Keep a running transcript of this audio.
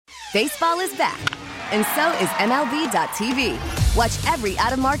Baseball is back, and so is MLB.tv. Watch every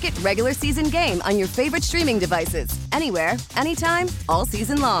out-of-market regular season game on your favorite streaming devices, anywhere, anytime, all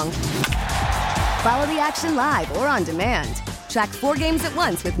season long. Follow the action live or on demand. Track 4 games at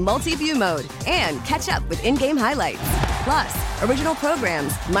once with multi-view mode and catch up with in-game highlights. Plus, original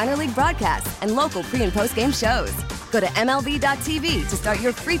programs, minor league broadcasts, and local pre- and post-game shows. Go to MLB.tv to start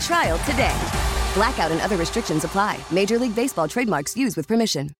your free trial today. Blackout and other restrictions apply. Major League Baseball trademarks used with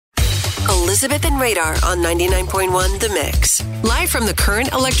permission. Elizabeth and Radar on 99.1 The Mix. Live from the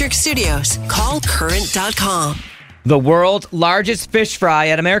Current Electric Studios. Call Current.com. The world's largest fish fry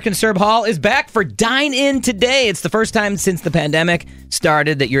at American Serb Hall is back for dine-in today. It's the first time since the pandemic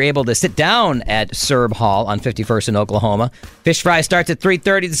started that you're able to sit down at Serb Hall on 51st in Oklahoma. Fish fry starts at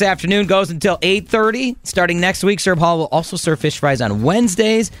 3:30 this afternoon, goes until 8:30. Starting next week, Serb Hall will also serve fish fries on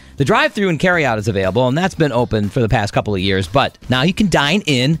Wednesdays. The drive-thru and carry-out is available, and that's been open for the past couple of years. But now you can dine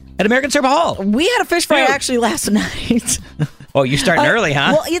in at American Serb Hall. We had a fish fry actually last night. Oh, you're starting early,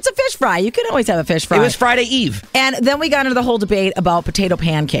 huh? Well, it's a fish fry. You can always have a fish fry. It was Friday Eve. And then we got into the whole debate about potato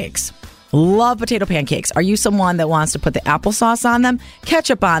pancakes. Love potato pancakes. Are you someone that wants to put the applesauce on them,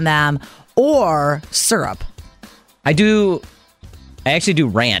 ketchup on them, or syrup? I actually do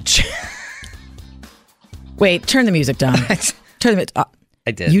ranch. Wait, turn the music down. Turn the music up. I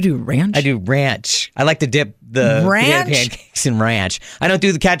did. You do ranch? I do ranch. I like to dip the potato pancakes in ranch. I don't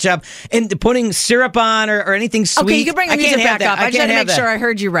do the ketchup. And putting syrup on or anything sweet. Okay, you can bring the music back up. I just had to make sure I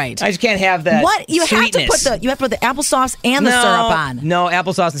heard you right. I just can't have that. What? You have to put the applesauce and the syrup on. No,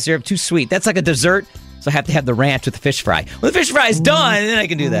 applesauce and syrup, too sweet. That's like a dessert. So I have to have the ranch with the fish fry. When the fish fry is done, then I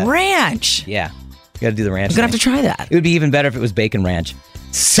can do that. Ranch. Yeah. You got to do the ranch. I'm going to have to try that. It would be even better if it was bacon ranch.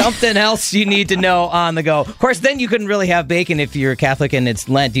 Something else you need to know on the go. Of course, then you couldn't really have bacon if you're Catholic and it's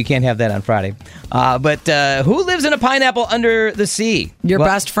Lent. You can't have that on Friday. But who lives in a pineapple under the sea? Your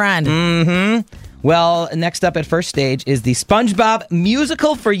best friend. Mm-hmm. Well, next up at First Stage is the SpongeBob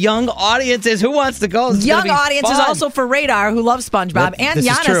musical for young audiences. Who wants to go? Young audiences also for Radar, who loves SpongeBob, and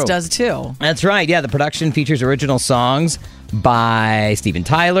Giannis does too. That's right. Yeah, the production features original songs by Steven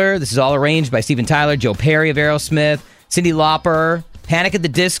Tyler. This is all arranged by Steven Tyler, Joe Perry of Aerosmith, Cyndi Lauper, Panic at the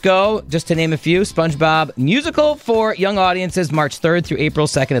Disco, just to name a few. SpongeBob musical for young audiences, March 3rd through April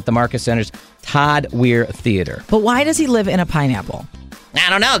 2nd at the Marcus Center's Todd Weir Theater. But why does he live in a pineapple? I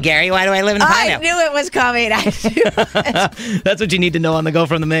don't know, Gary. Why do I live in a pineapple? I knew it was coming. That's what you need to know on the go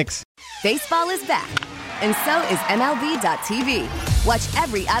from the mix. Baseball is back, and so is MLB.tv. Watch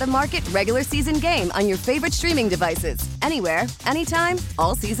every out-of-market regular season game on your favorite streaming devices, anywhere, anytime,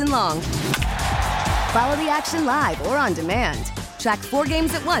 all season long. Follow the action live or on demand. Track 4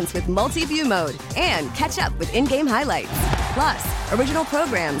 games at once with multi-view mode and catch up with in-game highlights. Plus, original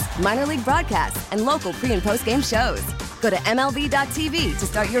programs, minor league broadcasts, and local pre- and post-game shows. Go to MLB.tv to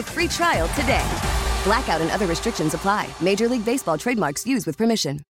start your free trial today. Blackout and other restrictions apply. Major League Baseball trademarks used with permission.